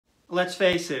Let's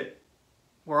face it,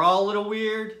 we're all a little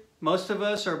weird. Most of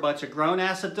us are a bunch of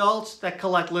grown-ass adults that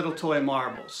collect little toy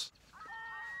marbles.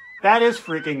 That is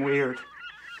freaking weird.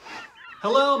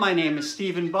 Hello, my name is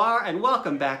Stephen Barr and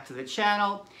welcome back to the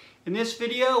channel. In this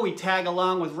video, we tag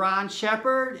along with Ron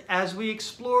Shepard as we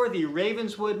explore the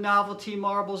Ravenswood Novelty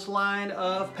Marbles line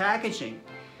of packaging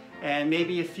and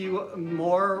maybe a few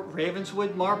more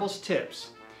Ravenswood Marbles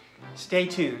tips. Stay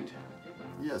tuned.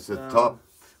 Yes, the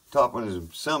top one is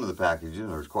some of the packaging.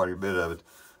 There's quite a bit of it.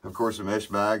 Of course, the mesh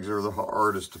bags are the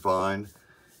hardest to find,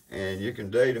 and you can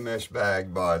date a mesh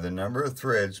bag by the number of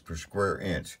threads per square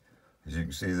inch. As you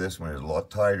can see, this one is a lot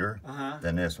tighter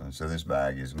than this one, so this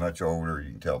bag is much older.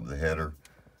 You can tell by the header.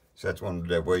 So that's one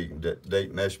way you can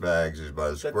date mesh bags is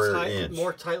by the square inch.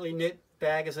 More tightly knit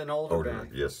bag is an older bag.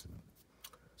 Yes.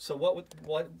 So what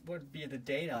would be the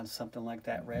date on something like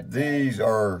that, Red? These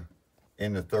are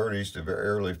in the 30s to very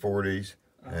early 40s,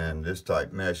 and this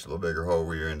type mesh, a little bigger hole,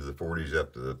 we're into the 40s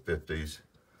up to the 50s.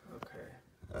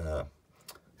 Okay.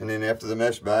 And then after the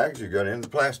mesh bags, you got into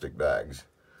plastic bags.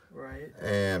 Right.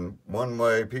 And one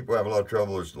way people have a lot of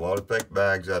trouble, there's a lot of fake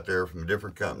bags out there from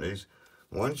different companies.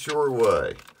 One sure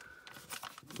way,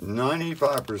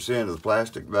 95% of the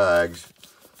plastic bags,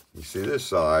 you see this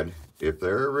side, if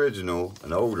they're original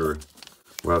and older,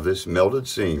 well, this melted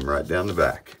seam right down the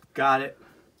back. Got it.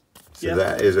 So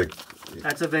yep.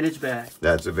 That's a vintage bag.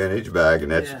 That's a vintage bag, and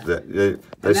that's they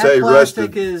and say that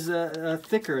rusted plastic is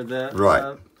thicker.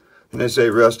 Right. And they say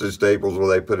rusted staples, well,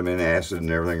 they put them in acid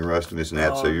and everything, rusted this and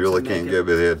that, so you really can't give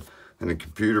it. And the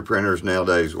computer printers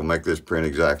nowadays will make this print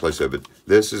exactly so. But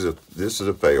this is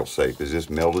a fail safe. Is this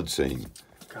melted seam?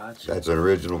 Gotcha. That's an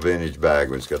original vintage bag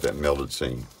when it's got that melted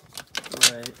seam.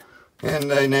 Right.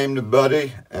 And they named the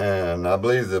Buddy, and I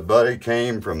believe the Buddy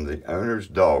came from the owner's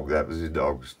dog. That was his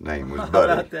dog's name, was Buddy.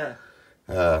 How about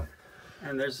that?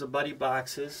 And there's the Buddy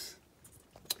boxes.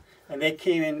 And they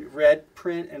came in red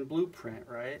print and blue print,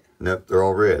 right? Nope, they're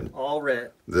all red. All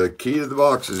red. The key to the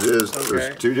boxes is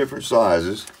there's two different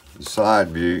sizes. The side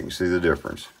view, you can see the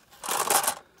difference.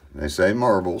 They say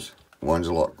marbles. One's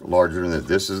a lot larger than that.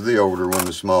 This is the older one,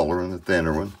 the smaller one, the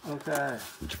thinner one. Okay.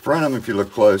 But the front of them, if you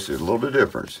look close, there's a little bit of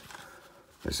difference.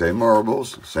 They say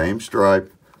marbles, same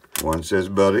stripe. One says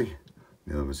Buddy,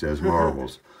 the other one says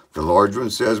marbles. The large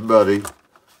one says Buddy.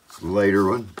 It's the later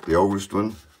one, the oldest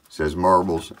one, says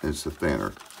marbles. It's the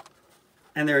thinner.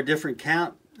 And they're a different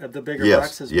count of the bigger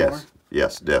boxes?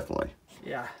 Yes, definitely.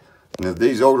 Yeah. Now,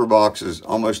 these older boxes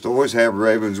almost always have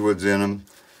Ravenswoods in them.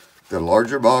 The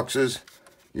larger boxes,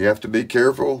 you have to be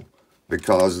careful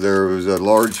because there was a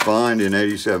large find in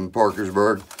 87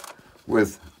 Parkersburg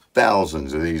with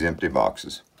thousands of these empty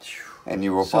boxes. And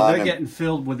you will find them, getting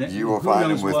filled with it. You will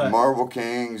find them with Marble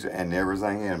Kings and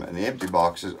everything in them. And the empty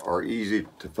boxes are easy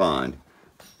to find.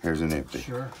 Here's an empty.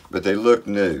 Sure. But they look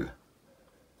new.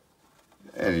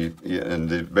 And and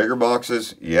the bigger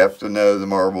boxes, you have to know the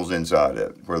marbles inside of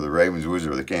it, whether the Ravenswoods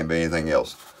or there can't be anything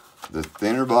else. The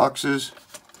thinner boxes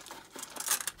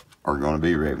are going to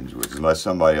be Ravenswoods, unless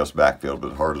somebody else backfilled,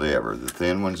 but hardly ever. The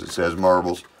thin ones that says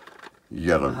marbles, you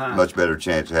got a much better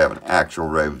chance of having actual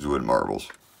Ravenswood marbles.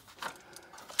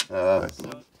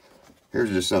 Here's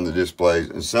just some of the displays,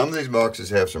 and some of these boxes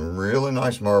have some really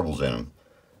nice marbles in them.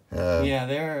 Yeah,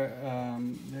 they're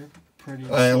pretty.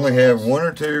 I only have one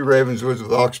or two Ravenswoods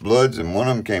with ox bloods, and one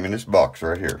of them came in this box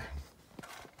right here.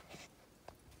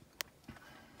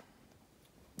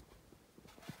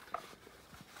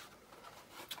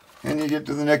 And you get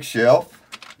to the next shelf.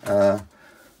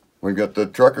 We've got the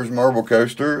Trucker's Marble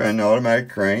Coaster and the automatic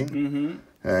crane.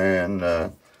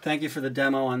 And thank you for the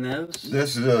demo on those.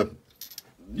 This is a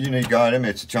unique item.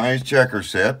 It's a Chinese checker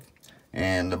set.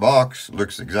 And the box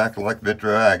looks exactly like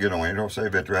vitro agate, only it don't say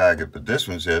vitro agate, but this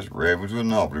one says Ravenswood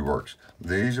Novelty Works.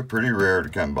 These are pretty rare to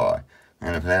come by.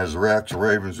 And if it has the actual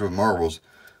Ravenswood marbles,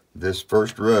 this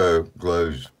first row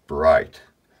glows bright.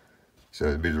 So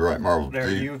it'd be the right marble. They're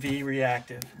UV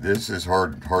reactive. This is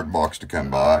hard box to come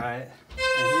by. All right.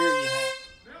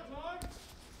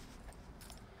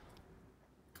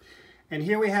 And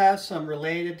here we have some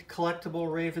related collectible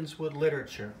Ravenswood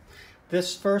literature.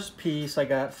 This first piece I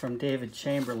got from David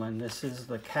Chamberlain. This is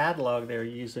the catalog they're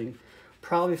using,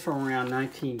 probably from around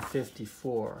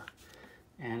 1954.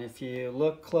 And if you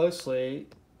look closely,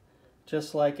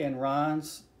 just like in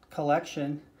Ron's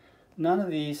collection, none of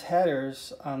these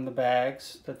headers on the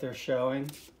bags that they're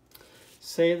showing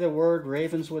say the word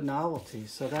Ravenswood Novelty.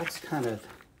 So that's kind of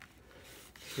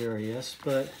curious.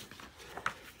 But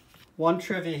one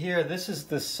trivia here, this is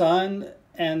the son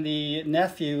and the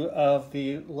nephew of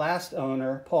the last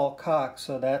owner, Paul Cox.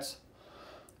 So that's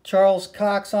Charles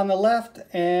Cox on the left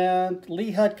and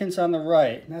Lee Huggins on the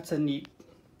right. That's a neat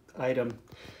item.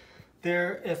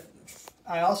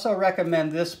 I also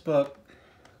recommend this book.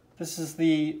 This is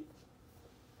the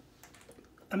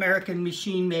American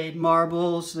Machine-Made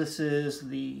Marbles. This is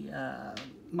the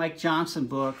Mike Johnson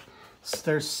book.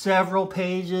 There's several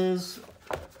pages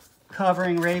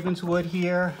covering Ravenswood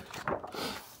here,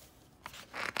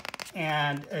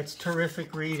 and it's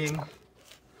terrific reading.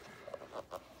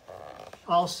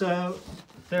 Also,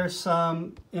 there's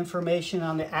some information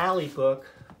on the Alley book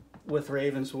with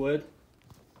Ravenswood,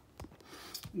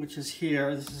 which is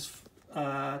here. This is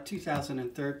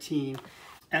 2013.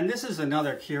 And this is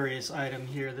another curious item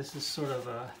here. This is sort of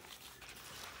a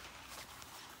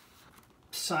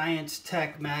Science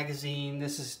Tech magazine.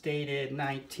 This is dated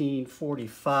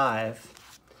 1945.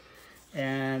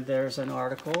 And there's an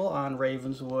article on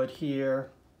Ravenswood here.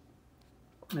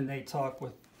 And they talk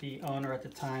with the owner at the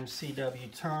time, C.W.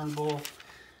 Turnbull.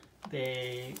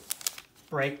 They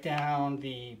break down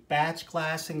the batch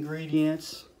glass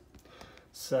ingredients.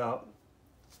 So,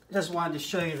 just wanted to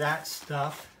show you that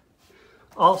stuff.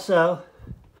 Also,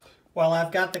 while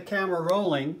I've got the camera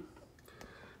rolling,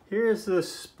 here's the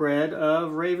spread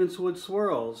of Ravenswood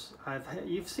swirls.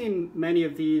 You've seen many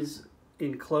of these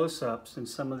in close-ups in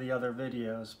some of the other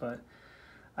videos, but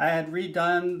I had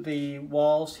redone the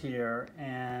walls here,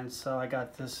 and so I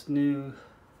got this new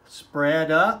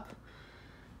spread up.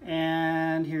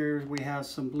 And here we have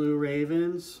some blue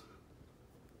ravens,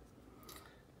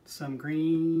 some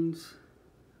greens.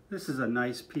 This is a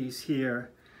nice piece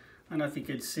here. I don't know if you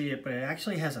could see it, but it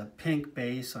actually has a pink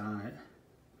base on it.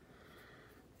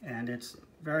 And it's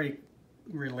very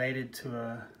related to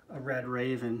a red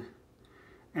raven.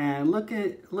 And look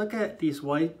at these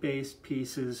white-based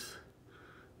pieces.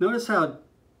 Notice how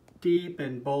deep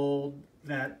and bold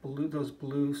those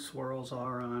blue swirls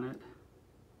are on it.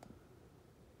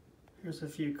 Here's a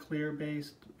few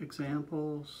clear-based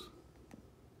examples.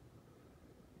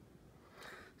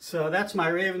 So that's my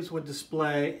Ravenswood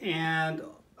display, and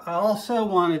I also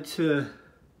wanted to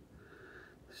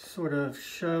sort of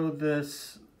show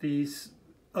these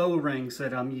O-rings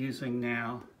that I'm using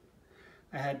now.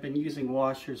 I had been using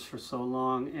washers for so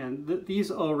long, and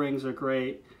these O-rings are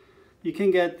great. You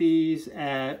can get these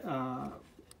at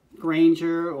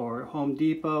Granger or Home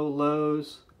Depot,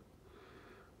 Lowe's.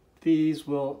 These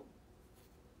will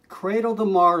cradle the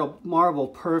marble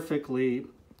perfectly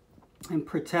and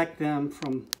protect them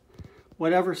from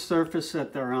whatever surface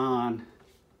that they're on.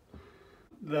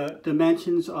 The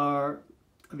dimensions are,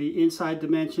 the inside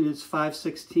dimension is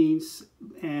 5/16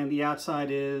 and the outside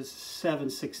is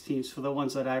 7/16 for the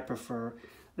ones that I prefer.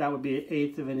 That would be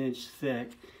 1/8 of an inch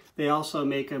thick. They also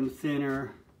make them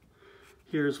thinner.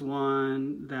 Here's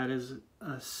one that is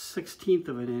a 1/16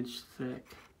 of an inch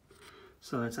thick.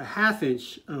 So it's a 1/2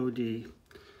 inch OD.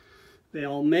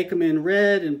 They'll make them in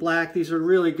red and black. These are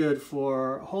really good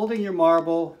for holding your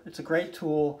marble. It's a great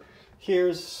tool.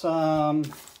 Here's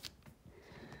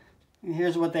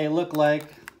what they look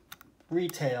like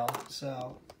retail.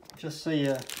 So just so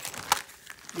you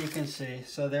can see.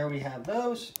 So there we have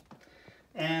those.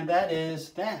 And that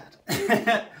is that.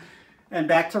 And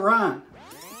back to Ron.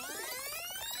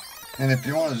 And if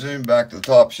you want to zoom back to the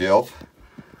top shelf,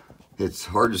 it's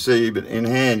hard to see, but in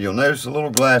hand you'll notice a little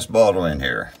glass bottle in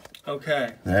here.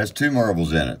 Okay. It has 2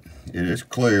 marbles in it. It is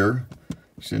clear.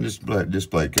 It's in this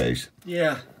display case.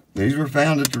 Yeah. These were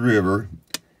found at the river,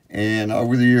 and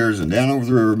over the years, and down over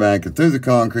the riverbank, and through the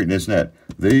concrete and this and that.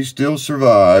 These still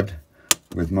survived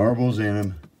with marbles in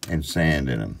them and sand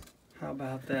in them. How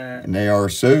about that? And they are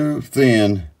so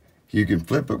thin, you can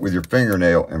flip it with your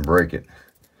fingernail and break it.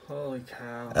 Holy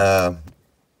cow.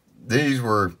 These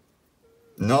were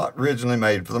not originally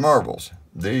made for the marbles.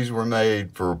 These were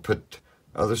made for put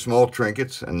other small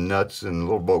trinkets and nuts and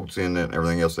little bolts in it and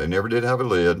everything else. They never did have a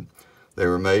lid. They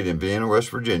were made in Vienna, West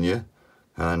Virginia.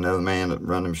 I know the man that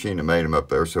ran the machine that made them up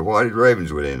there. So why did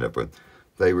Ravenswood end up with?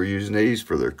 They were using these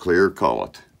for their clear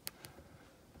collet.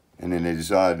 And then they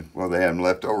decided, well, they had them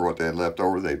left over. What they had left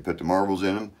over, they put the marbles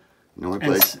in them. The only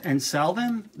place, and sell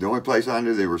them? The only place I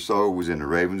knew they were sold was in the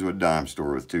Ravenswood dime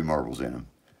store with 2 marbles in them.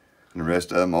 And the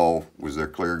rest of them all was their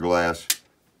clear glass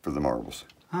for the marbles.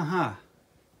 Uh-huh.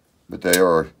 But they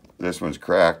are, this one's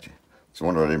cracked. It's a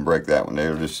wonder I didn't break that one. They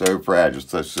were just so fragile,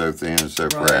 so thin and so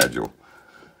fragile.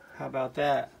 How about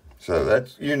that? So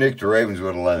that's unique to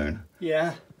Ravenswood alone.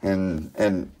 Yeah. And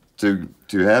to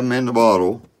have them in the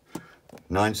bottle,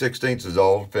 9/16 is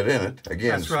all fit in it.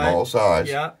 Again, that's small right. size.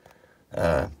 Yeah.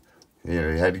 You know,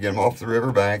 you had to get them off the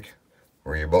riverbank,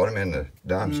 or you bought them in the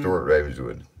dime store at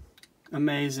Ravenswood.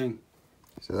 Amazing.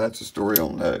 So that's the story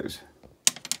on those.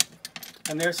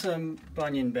 And there's some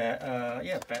Bunyan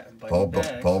Bunyan bags.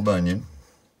 Paul Bunyan.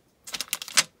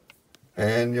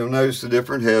 And you'll notice the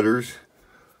different headers.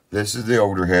 This is the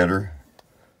older header.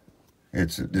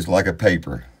 It's just like a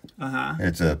paper.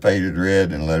 It's a faded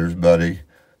red and letters Buddy.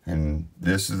 And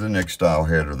this is the next style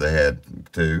header they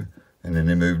had too. And then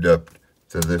they moved up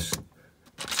to this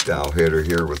style header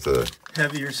here with the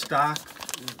heavier stock.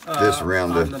 This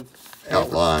around the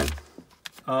outline.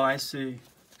 Oh, I see.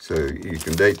 So you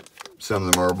can date some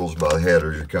of the marbles by the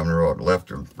headers. You're coming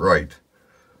left or right.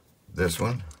 This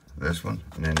one,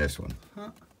 and then this one. Huh.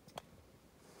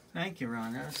 Thank you,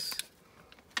 Ron. That's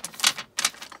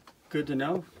good to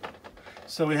know.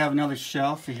 So we have another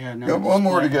shelf. We have another got one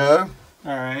more to go.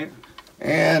 All right.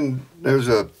 And there's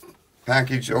a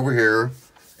package over here.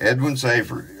 Edwin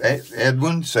Seyfried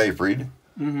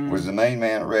was the main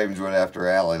man at Ravenswood after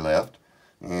Allie left.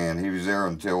 And he was there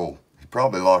until he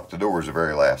probably locked the doors the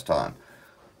very last time.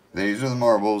 These are the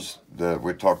marbles that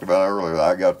we talked about earlier that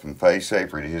I got from Faye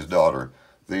Seyfried, his daughter.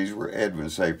 These were Edwin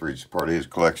Seyfried's part of his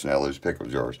collection, all those pickle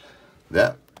jars.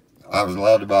 That I was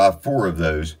allowed to buy 4 of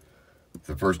those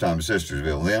the first time in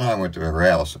Sistersville. Then I went to her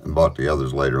house and bought the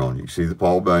others later on. You can see the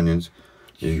Paul Bunyans.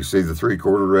 You can see the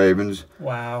 3/4 ravens.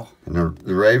 Wow. And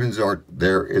the ravens aren't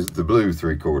there, is the blue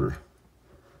 3/4.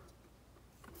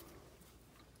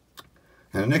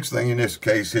 And the next thing in this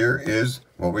case here is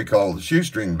what we call the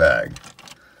shoestring bag.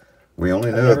 We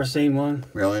only know. I've never seen one.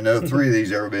 We only know 3 of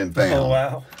these ever been found. Oh,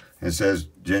 wow. It says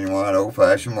genuine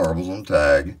old-fashioned marbles on the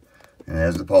tag. And it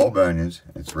has the Paul Bunyans.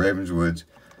 It's Ravenswood's.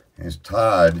 And it's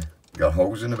tied, got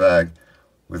holes in the bag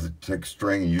with a thick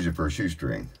string and use it for a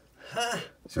shoestring.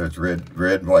 So it's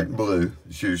red, white, and blue,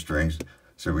 the shoestrings.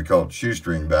 So we call it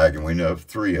shoestring bag, and we know of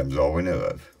 3 of them is all we know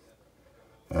of.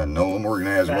 Nola Morgan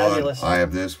has Fabulous. one. I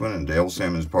have this one, and Dale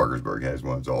Simmons Parkersburg has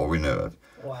one. It's all we know of.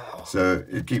 Wow. So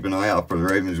you keep an eye out for the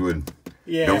Ravenswood.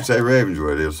 Yeah. Don't say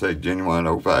Ravenswood. It'll say genuine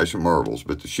old-fashioned marbles,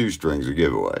 but the shoestring's a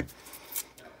giveaway.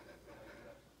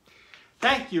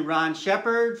 Thank you, Ron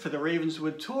Shepard, for the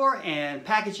Ravenswood tour and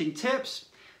packaging tips.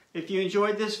 If you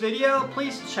enjoyed this video,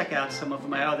 please check out some of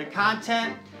my other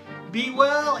content. Be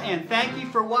well, and thank you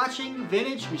for watching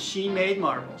Vintage Machine Made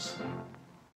Marbles.